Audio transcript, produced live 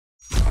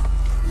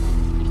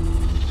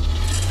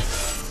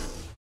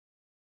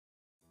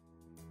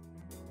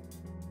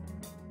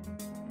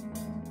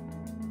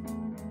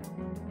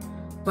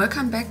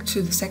Welcome back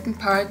to the second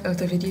part of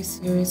the video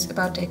series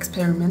about the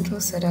experimental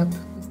setup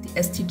with the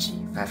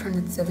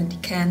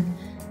STG570 CAN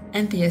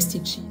and the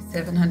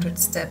STG700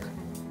 step.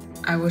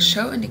 I will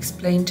show and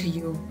explain to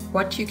you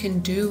what you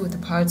can do with the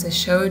parts I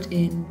showed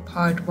in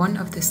part 1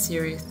 of this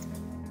series.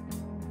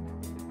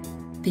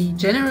 The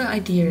general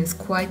idea is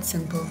quite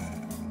simple.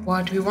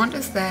 What we want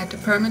is that the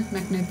permanent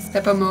magnet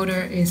stepper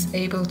motor is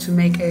able to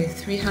make a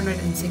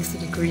 360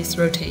 degrees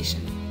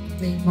rotation.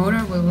 The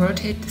motor will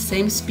rotate the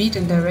same speed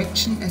and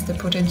direction as the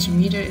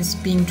potentiometer is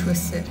being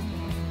twisted.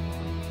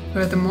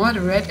 Furthermore, the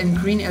red and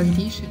green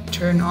LED should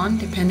turn on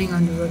depending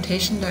on the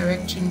rotation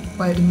direction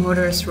while the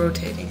motor is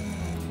rotating.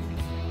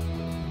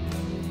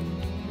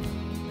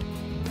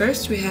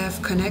 First, we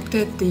have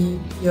connected the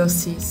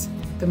PLCs,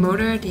 the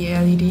motor, the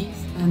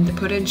LEDs and the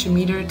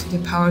potentiometer to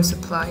the power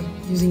supply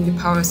using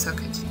the power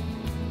socket.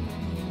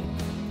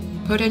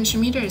 The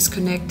potentiometer is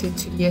connected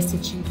to the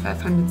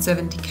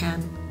STG570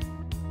 CAN.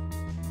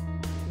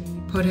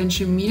 The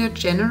potentiometer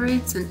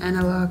generates an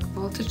analog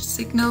voltage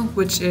signal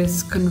which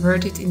is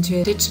converted into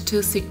a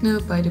digital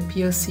signal by the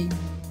PLC.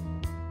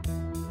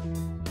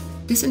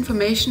 This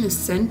information is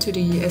sent to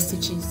the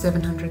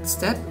STG700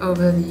 step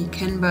over the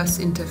CAN bus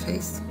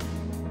interface.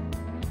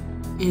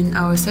 In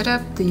our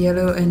setup, the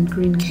yellow and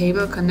green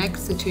cable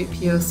connects the two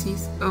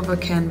PLCs over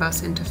CAN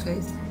bus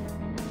interface.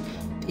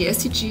 The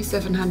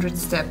STG700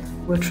 step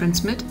will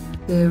transmit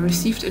the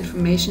received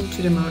information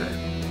to the motor.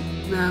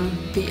 Now,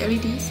 the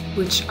LEDs,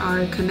 which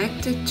are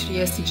connected to the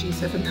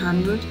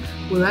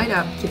STG700, will light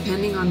up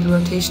depending on the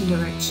rotation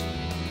direction.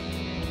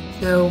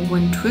 So,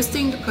 when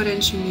twisting the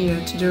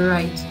potentiometer to the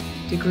right,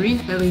 the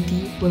green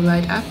LED will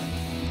light up,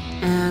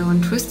 and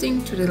when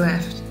twisting to the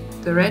left,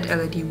 the red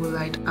LED will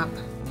light up.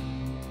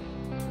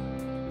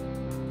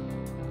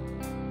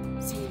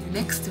 See in the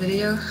next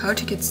video how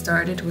to get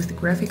started with the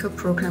graphical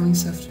programming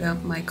software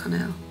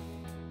miCon-L.